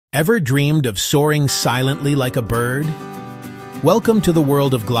Ever dreamed of soaring silently like a bird? Welcome to the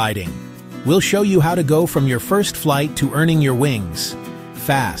world of gliding. We'll show you how to go from your first flight to earning your wings,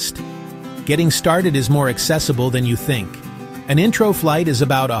 fast. Getting started is more accessible than you think. An intro flight is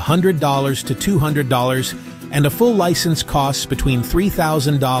about $100 to $200, and a full license costs between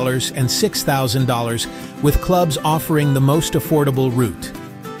 $3,000 and $6,000, with clubs offering the most affordable route.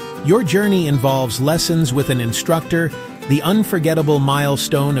 Your journey involves lessons with an instructor, the unforgettable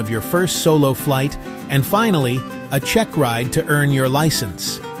milestone of your first solo flight, and finally, a check ride to earn your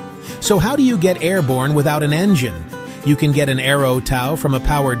license. So how do you get airborne without an engine? You can get an aero tow from a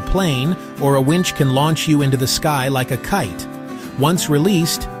powered plane, or a winch can launch you into the sky like a kite. Once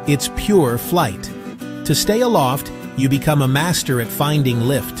released, it's pure flight. To stay aloft, you become a master at finding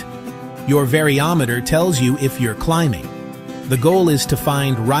lift. Your variometer tells you if you're climbing. The goal is to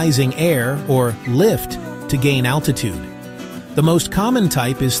find rising air, or lift, to gain altitude. The most common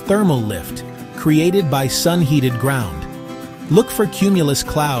type is thermal lift, created by sun-heated ground. Look for cumulus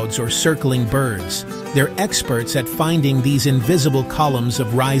clouds or circling birds. They're experts at finding these invisible columns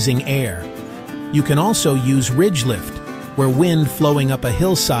of rising air. You can also use ridge lift, where wind flowing up a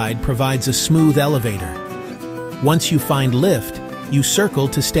hillside provides a smooth elevator. Once you find lift, you circle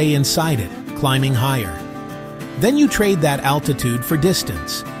to stay inside it, climbing higher. Then you trade that altitude for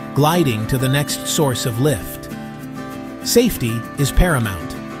distance, gliding to the next source of lift. Safety is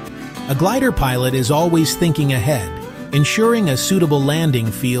paramount. A glider pilot is always thinking ahead, ensuring a suitable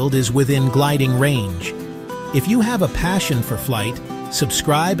landing field is within gliding range. If you have a passion for flight,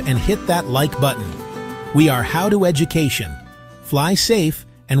 subscribe and hit that like button. We are HowToEducation. Fly safe,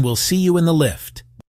 and we'll see you in the lift.